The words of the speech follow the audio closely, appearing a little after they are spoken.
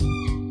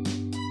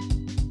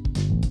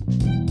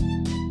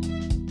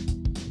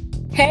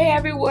Hey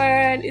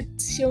everyone,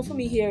 it's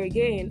Shilfumi here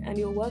again, and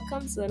you're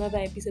welcome to another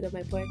episode of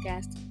my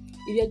podcast.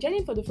 If you're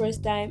joining for the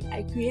first time,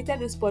 I created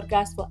this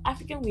podcast for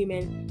African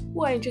women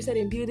who are interested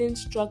in building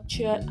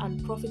structured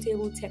and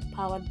profitable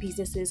tech-powered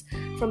businesses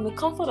from the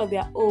comfort of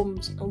their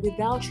homes and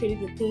without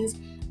trading the things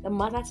that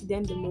matter to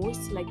them the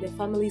most, like their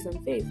families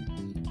and faith.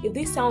 If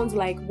this sounds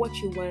like what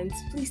you want,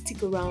 please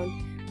stick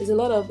around. There's a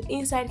lot of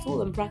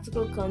insightful and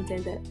practical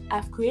content that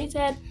I've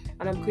created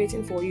and I'm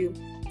creating for you.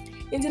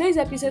 In today's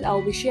episode, I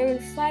will be sharing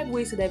 5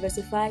 ways to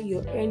diversify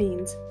your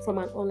earnings from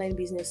an online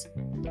business.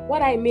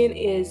 What I mean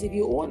is, if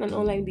you own an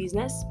online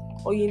business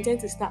or you intend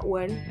to start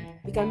one,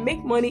 you can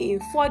make money in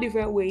 4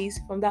 different ways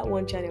from that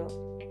one channel.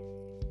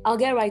 I'll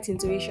get right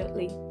into it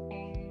shortly.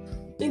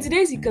 In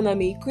today's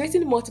economy,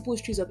 creating multiple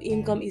streams of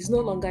income is no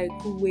longer a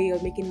cool way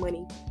of making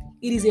money.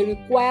 It is a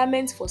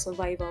requirement for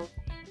survival.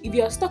 If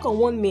you are stuck on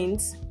one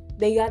means,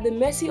 then you are at the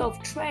mercy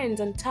of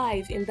trends and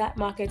tides in that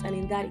market and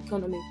in that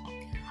economy.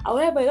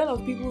 However, a lot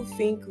of people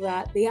think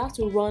that they have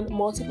to run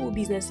multiple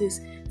businesses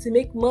to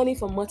make money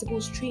from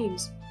multiple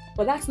streams,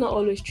 but that's not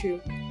always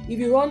true. If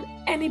you run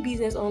any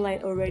business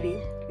online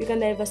already, you can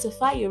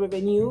diversify your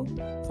revenue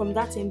from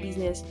that same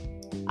business,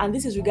 and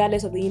this is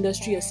regardless of the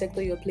industry or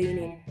sector you're playing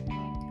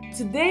in.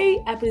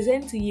 Today, I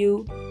present to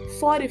you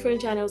 4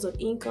 different channels of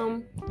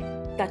income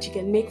that you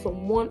can make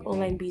from one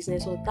online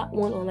business or that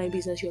one online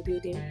business you're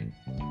building.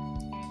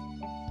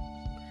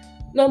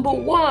 Number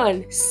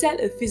 1, sell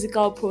a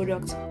physical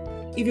product.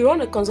 If you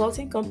run a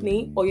consulting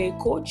company or you're a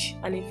coach,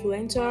 an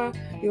influencer,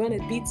 you run a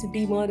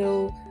B2B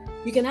model,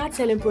 you can add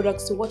selling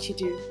products to what you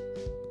do.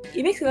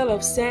 It makes a lot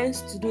of sense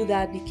to do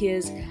that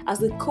because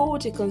as a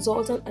coach, a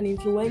consultant, an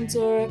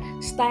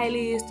influencer,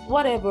 stylist,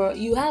 whatever,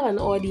 you have an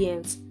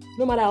audience.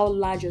 No matter how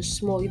large or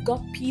small, you've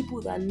got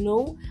people that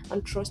know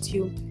and trust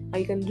you, and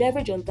you can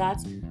leverage on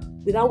that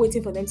without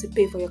waiting for them to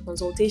pay for your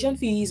consultation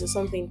fees or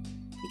something.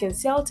 You can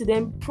sell to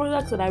them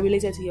products that are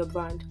related to your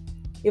brand.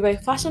 If you're a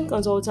fashion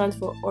consultant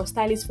or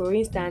stylist, for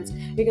instance,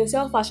 you can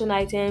sell fashion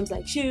items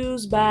like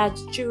shoes,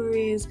 bags,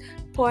 jewelries,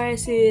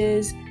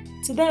 purses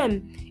to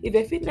them. If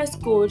you're a fitness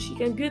coach, you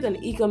can build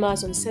an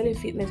e-commerce on selling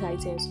fitness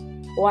items,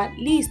 or at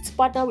least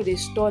partner with a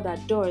store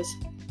that does.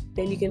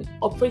 Then you can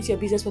operate your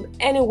business from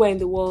anywhere in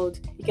the world.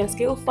 You can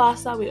scale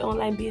faster with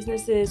online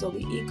businesses or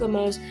with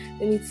e-commerce,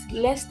 then it's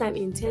less time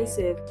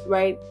intensive,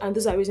 right? And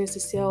those are reasons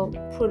to sell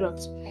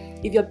products.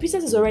 If your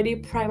business is already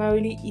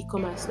primarily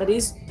e-commerce, that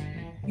is,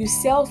 you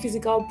sell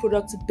physical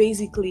products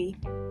basically,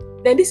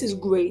 then this is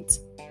great.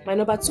 My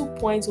number 2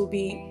 point will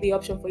be the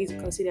option for you to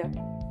consider.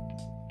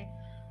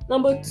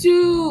 Number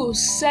 2,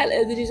 sell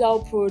a digital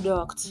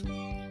product.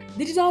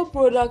 Digital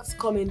products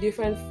come in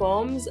different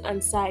forms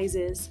and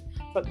sizes,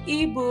 from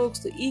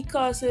ebooks to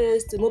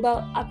e-courses to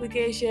mobile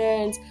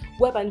applications,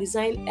 web and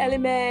design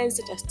elements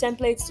such as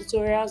templates,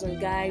 tutorials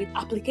and guides,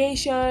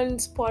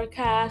 applications,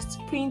 podcasts,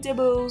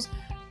 printables,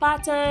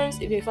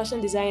 patterns if you're a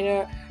fashion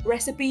designer,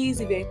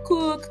 recipes if you're a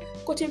cook,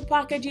 coaching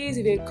packages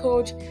if you're a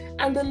coach,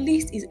 and the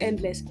list is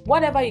endless.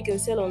 Whatever you can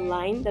sell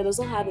online that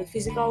doesn't have a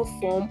physical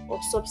form or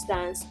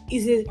substance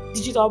is a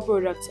digital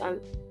product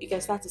and you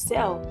can start to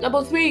sell.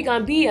 Number 3, you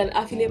can be an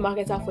affiliate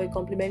marketer for a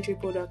complementary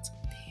product.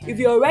 If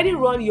you already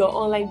run your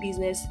online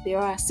business, there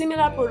are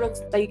similar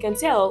products that you can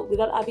sell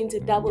without having to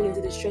dabble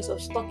into the stress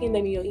of stocking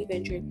them in your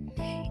inventory.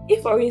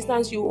 If, for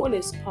instance, you own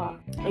a spa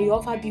and you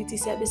offer beauty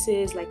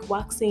services like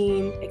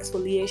waxing,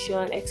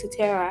 exfoliation,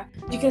 etc.,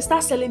 you can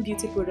start selling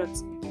beauty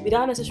products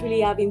without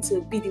necessarily having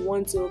to be the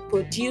one to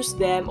produce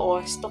them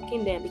or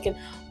stocking them. You can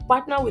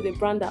partner with a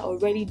brand that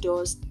already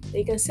does, that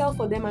you can sell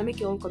for them and make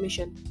your own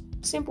commission.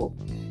 Simple.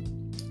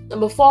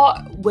 Number 4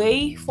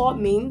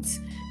 means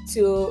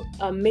to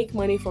make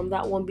money from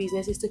that one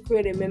business is to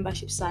create a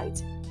membership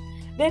site.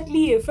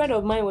 Lately, a friend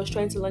of mine was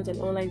trying to launch an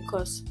online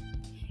course.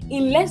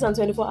 In less than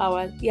 24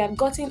 hours, he had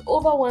gotten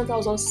over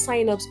 1,000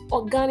 sign-ups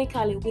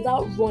organically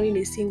without running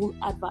a single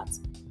advert.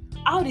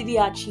 How did he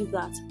achieve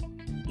that?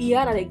 He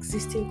had an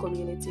existing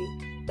community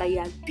that he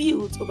had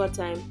built over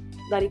time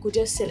that he could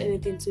just sell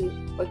anything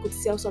to, or he could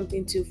sell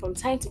something to from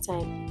time to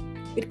time.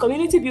 With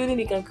community building,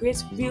 you can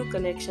create real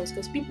connections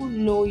because people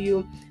know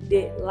you,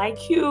 they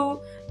like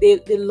you, they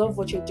love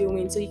what you're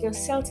doing, so you can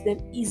sell to them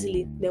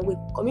easily. Then with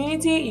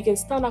community, you can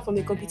stand out from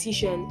the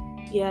competition.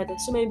 Yeah,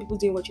 there's so many people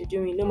doing what you're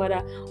doing, no matter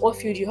what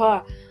field you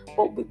are.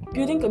 But with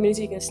building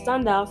community, you can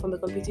stand out from the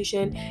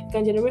competition. You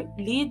can generate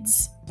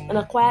leads and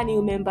acquire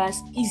new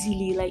members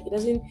easily. Like you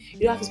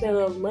don't have to spend a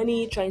lot of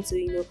money trying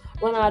to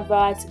run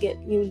adverts to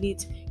get new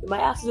leads. You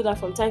might have to do that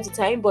from time to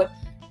time, but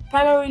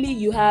primarily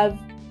you have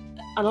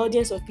an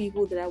audience of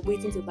people that are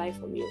waiting to buy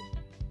from you.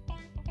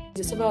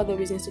 There's several other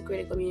reasons to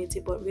create a community,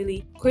 but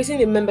really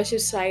creating a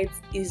membership site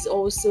is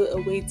also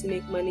a way to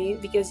make money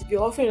because if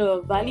you're offering a lot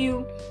of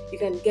value, you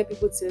can get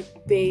people to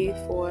pay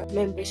for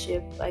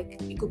membership. Like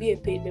it could be a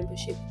paid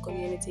membership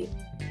community.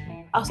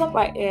 I'll stop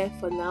right here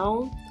for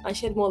now and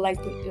shed more light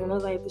in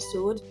another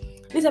episode.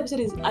 This episode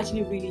is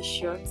actually really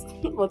short,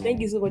 but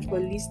thank you so much for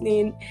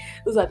listening.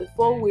 Those are the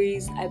 4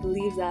 ways I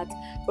believe that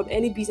from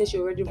any business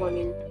you're already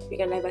running, you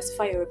can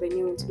diversify your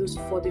revenue into those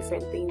 4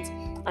 different things.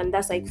 And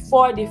that's like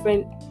 4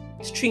 different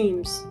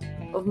streams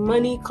of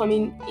money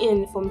coming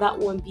in from that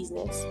one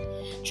business.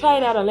 Try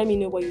it out and let me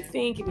know what you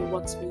think, if it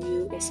works for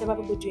you. There's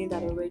several people doing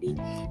that already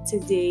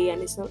today,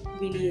 and it's not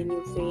really a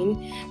new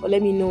thing, but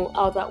let me know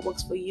how that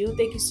works for you.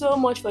 Thank you so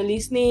much for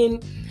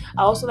listening.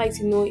 I also like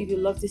to know if you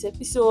love this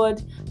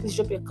episode. Please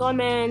drop your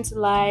comments,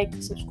 like,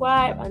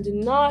 subscribe, and do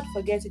not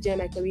forget to join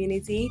my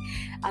community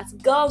at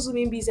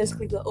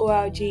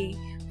girlswomenbusinessclick.org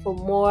for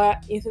more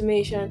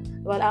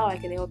information about how I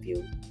can help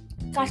you.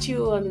 Catch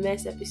you on the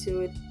next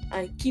episode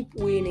and keep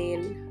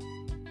winning.